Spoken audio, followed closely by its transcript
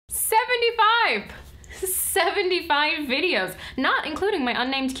75 videos, not including my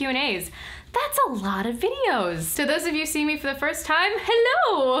unnamed Q&As. That's a lot of videos. To those of you seeing me for the first time,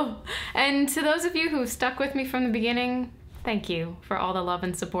 hello! And to those of you who've stuck with me from the beginning, thank you for all the love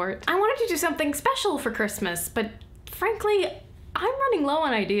and support. I wanted to do something special for Christmas, but frankly, I'm running low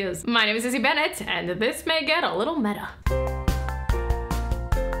on ideas. My name is Lizzie Bennet, and this may get a little meta.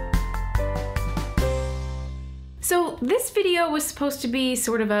 So this video was supposed to be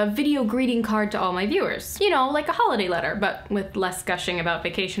sort of a video greeting card to all my viewers. You know, like a holiday letter, but with less gushing about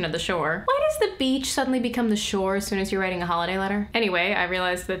vacation at the shore. Why does the beach suddenly become the shore as soon as you're writing a holiday letter? Anyway, I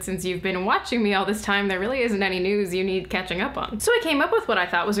realized that since you've been watching me all this time, there really isn't any news you need catching up on. So I came up with what I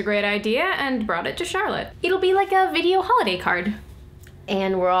thought was a great idea and brought it to Charlotte. It'll be like a video holiday card.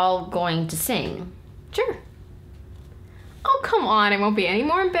 And we're all going to sing. Sure. Oh, come on, it won't be any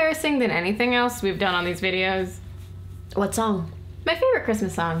more embarrassing than anything else we've done on these videos. What song? My favorite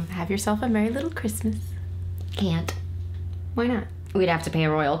Christmas song, Have Yourself a Merry Little Christmas. Can't. Why not? We'd have to pay a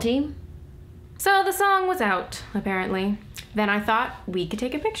royalty. So the song was out, apparently. Then I thought we could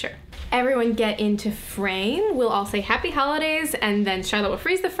take a picture. Everyone get into frame. We'll all say Happy Holidays, and then Charlotte will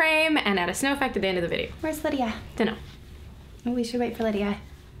freeze the frame and add a snow effect at the end of the video. Where's Lydia? Dunno. We should wait for Lydia.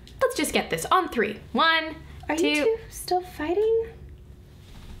 Let's just get this on 3. 1, Are 2. you two still fighting?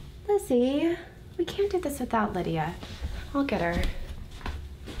 Lizzie, we can't do this without Lydia. I'll get her.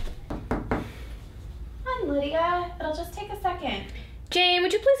 Come on, Lydia. It'll just take a second. Jane,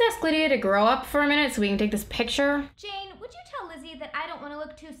 would you please ask Lydia to grow up for a minute so we can take this picture? Jane, would you tell Lizzie that I don't want to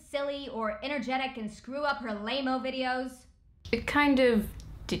look too silly or energetic and screw up her lame-o videos? It kind of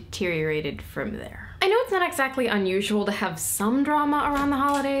deteriorated from there. I know it's not exactly unusual to have some drama around the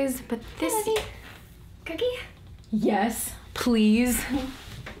holidays, but this... Hey, Lizzie. Cookie? Yes, please.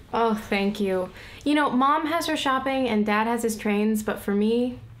 Oh, thank you. You know, Mom has her shopping and Dad has his trains, but for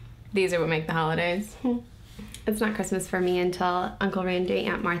me, these are what make the holidays. It's not Christmas for me until Uncle Randy,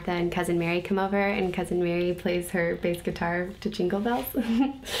 Aunt Martha, and Cousin Mary come over, and Cousin Mary plays her bass guitar to Jingle Bells.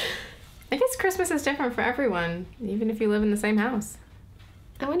 I guess Christmas is different for everyone, even if you live in the same house.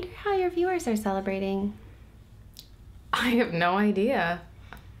 I wonder how your viewers are celebrating. I have no idea.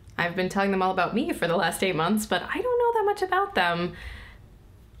 I've been telling them all about me for the last 8 months, but I don't know that much about them.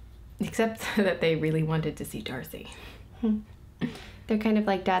 Except that they really wanted to see Darcy. They're kind of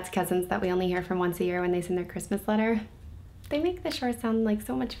like Dad's cousins that we only hear from once a year when they send their Christmas letter. They make the shore sound like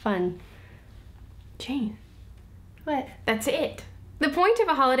so much fun. Jane. What? That's it. The point of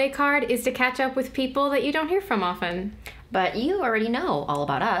a holiday card is to catch up with people that you don't hear from often. But you already know all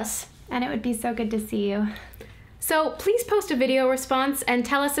about us. And it would be so good to see you. So please post a video response and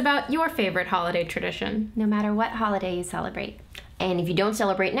tell us about your favorite holiday tradition. No matter what holiday you celebrate. And if you don't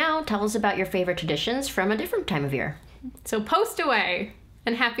celebrate now, tell us about your favorite traditions from a different time of year. So post away,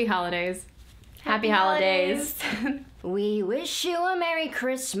 and happy holidays. Happy holidays. We wish you a Merry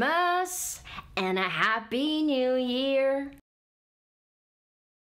Christmas and a Happy New Year.